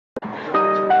It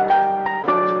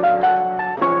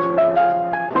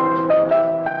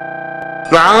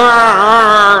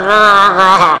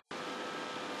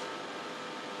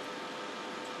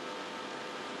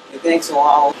takes a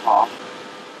while.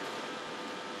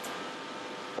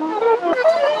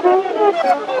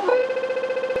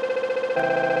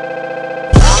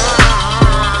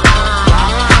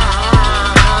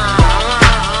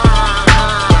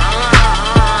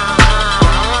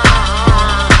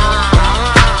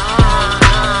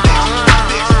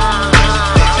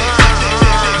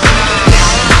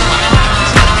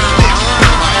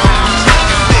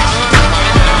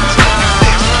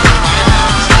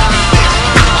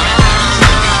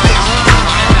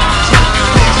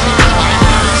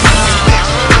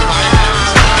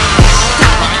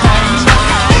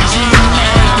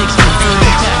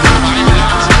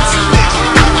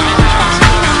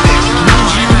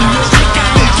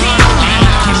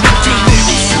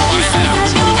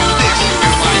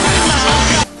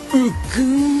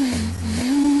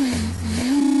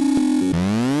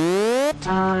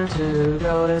 Time to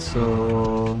go to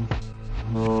school.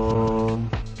 Oh,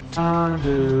 time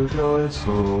to go to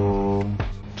school.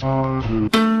 Time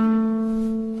to...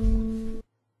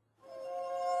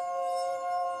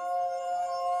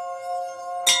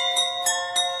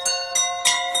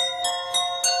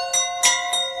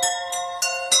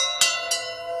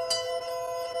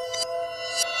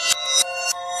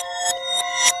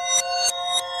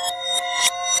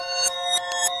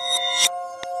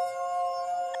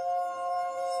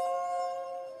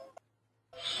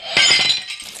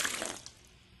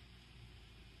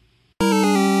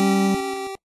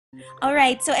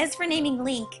 Alright, so as for naming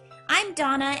Link, I'm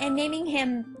Donna, and naming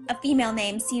him a female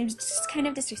name seems just kind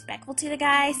of disrespectful to the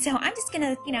guy, so I'm just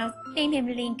gonna, name him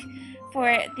Link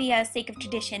for the sake of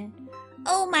tradition.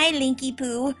 Oh, my Linky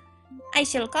Poo! I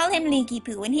shall call him Linky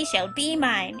Poo, and he shall be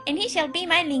mine, and he shall be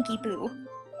my Linky Poo.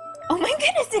 Oh my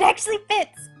goodness, it actually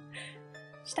fits!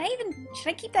 Should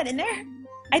I keep that in there?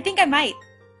 I think I might.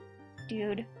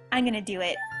 Dude, I'm gonna do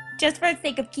it. Just for the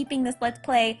sake of keeping this Let's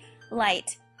Play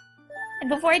light. And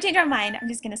before I change my mind, I'm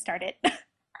just gonna start it.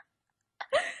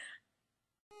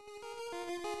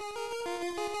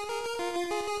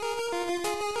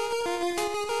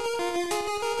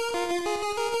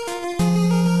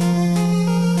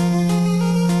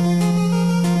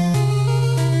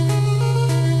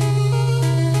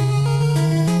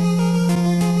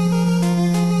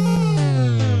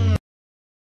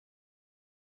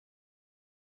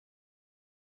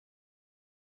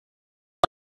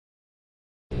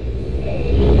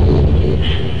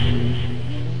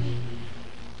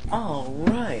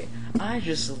 Alright, I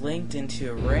just linked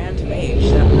into a random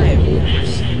age that I have never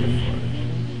seen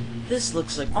before. This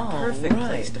looks like the perfect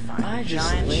place to find a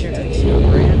giant shirt into a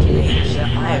random age that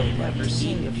I have never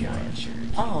seen before.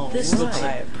 This looks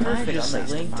like a perfect place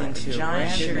to find a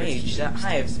giant age that I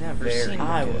have never seen before.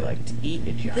 I would like to eat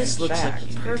a giant This looks like a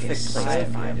perfect place to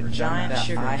find a giant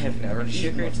sugar I have never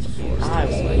eaten before. I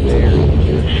would like to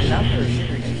eat a number of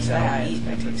sugar cubes that I eat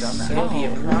so the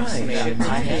approximate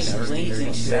I have linked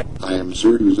into. I am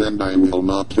Zeus and I will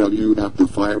not tell you that the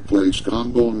fireplace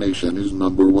combination is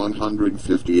number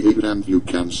 158 and you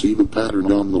can see the pattern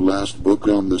on the last book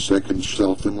on the second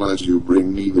shelf unless you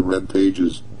bring me the red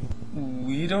pages.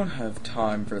 We don't have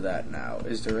time for that now.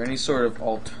 Is there any sort of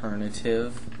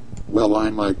alternative? Well, I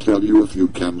might tell you if you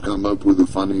can come up with a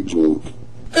funny joke.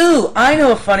 Ooh, I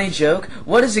know a funny joke.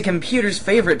 What is a computer's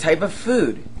favorite type of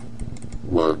food?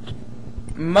 What?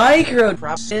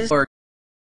 Microprocessors or